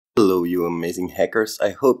Hello you amazing hackers,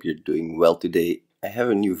 I hope you're doing well today. I have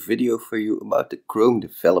a new video for you about the Chrome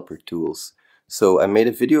developer tools. So I made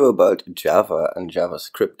a video about Java and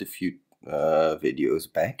JavaScript a few videos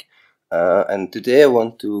back. And today I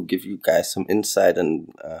want to give you guys some insight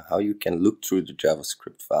on how you can look through the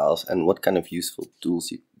JavaScript files and what kind of useful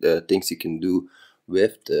tools, things you can do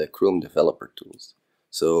with the Chrome developer tools.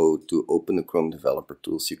 So to open the Chrome developer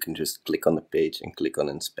tools, you can just click on the page and click on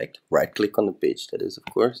inspect. Right click on the page, that is, of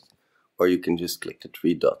course. Or you can just click the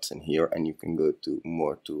three dots in here and you can go to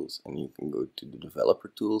more tools and you can go to the developer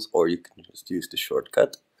tools, or you can just use the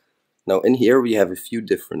shortcut. Now in here we have a few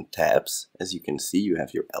different tabs. As you can see, you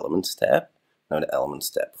have your elements tab. Now the elements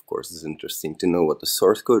tab, of course, is interesting to know what the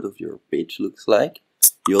source code of your page looks like.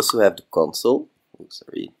 You also have the console. Oh,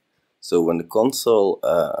 sorry. So when the console,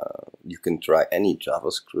 you can try any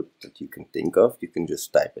JavaScript that you can think of. You can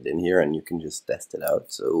just type it in here and you can just test it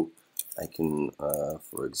out. So I can,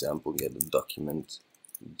 for example, get a document.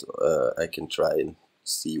 I can try and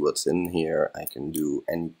see what's in here. I can do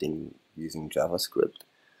anything using JavaScript.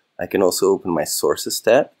 I can also open my sources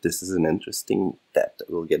tab. This is an interesting tab that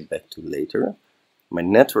we'll get back to later. My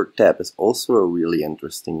network tab is also a really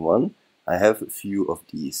interesting one. I have a few of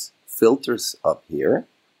these filters up here.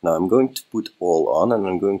 Now I'm going to put all on and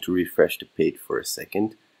I'm going to refresh the page for a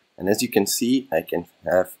second. And as you can see, I can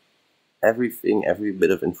have everything, every bit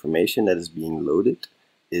of information that is being loaded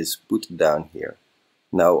is put down here.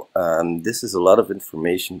 Now this is a lot of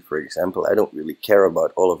information. For example, I don't really care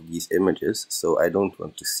about all of these images, so I don't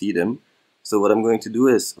want to see them. So what I'm going to do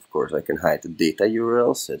is, of course, I can hide the data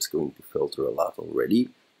URLs, so it's going to filter a lot already.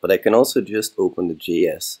 But I can also just open the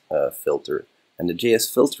JS filter. And the JS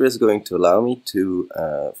filter is going to allow me to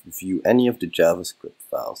view any of the JavaScript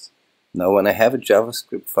files. Now when I have a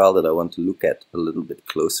JavaScript file that I want to look at a little bit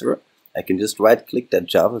closer, I can just right click that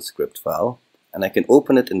JavaScript file and I can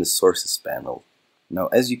open it in the sources panel. Now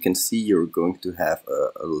as you can see, you're going to have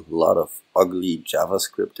a lot of ugly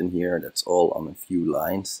JavaScript in here that's all on a few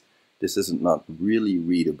lines. This is not really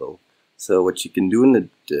readable. So what you can do in the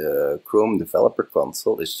Chrome developer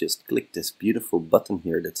console is just click this beautiful button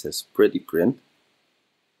here that says pretty print.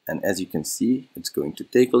 And as you can see, it's going to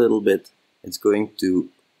take a little bit. It's going to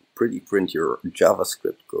pretty print your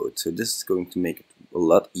JavaScript code. So this is going to make it a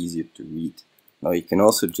lot easier to read. Now you can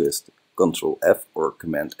also just Ctrl F or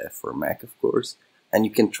Command F for Mac, of course. And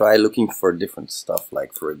you can try looking for different stuff,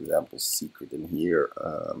 like for example secret in here.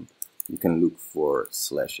 You can look for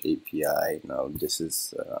 /API. Now this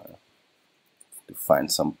is to find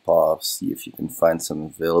some paths, see if you can find some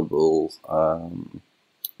available. And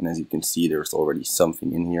as you can see, there's already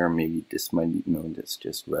something in here. Maybe this might be, no, that's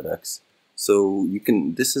just Redux. So you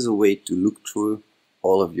can, this is a way to look through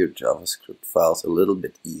all of your JavaScript files a little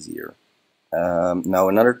bit easier. Now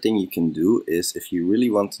another thing you can do is, if you really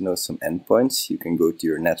want to know some endpoints, you can go to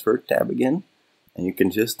your network tab again, and you can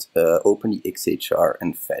just open the XHR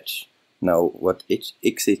and fetch. Now what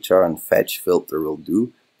XHR and fetch filter will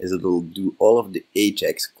do is it will do all of the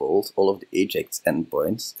AJAX calls, all of the AJAX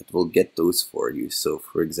endpoints. It will get those for you. So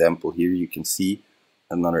for example, here you can see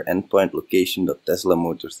another endpoint,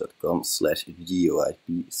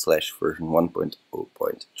 location.teslamotors.com/goip/version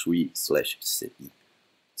 1.0.3/city.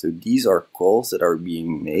 So these are calls that are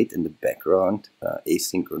being made in the background,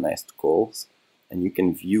 asynchronized calls, and you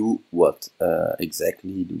can view what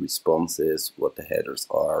exactly the response is, what the headers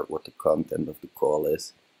are, what the content of the call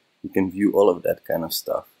is. You can view all of that kind of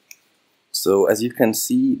stuff. So as you can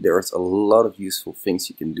see, there's a lot of useful things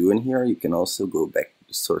you can do in here. You can also go back to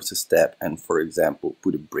the sources tab and, for example,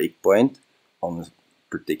 put a breakpoint on a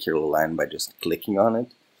particular line by just clicking on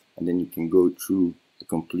it. And then you can go through the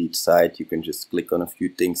complete site. You can just click on a few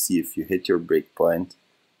things, see if you hit your breakpoint.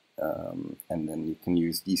 And then you can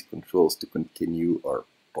use these controls to continue or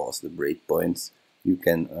pause the breakpoints. You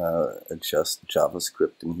can adjust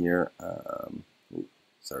JavaScript in here.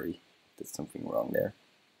 Sorry, did something wrong there.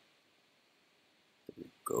 There we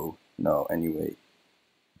go. No, anyway,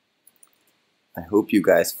 I hope you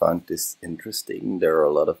guys found this interesting. There are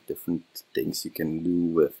a lot of different things you can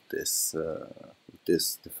do with this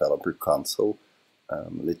developer console.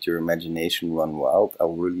 Let your imagination run wild.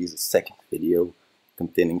 I'll release a second video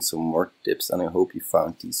containing some more tips, and I hope you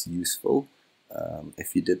found these useful.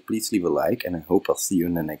 If you did, please leave a like, and I hope I'll see you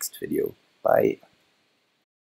in the next video. Bye!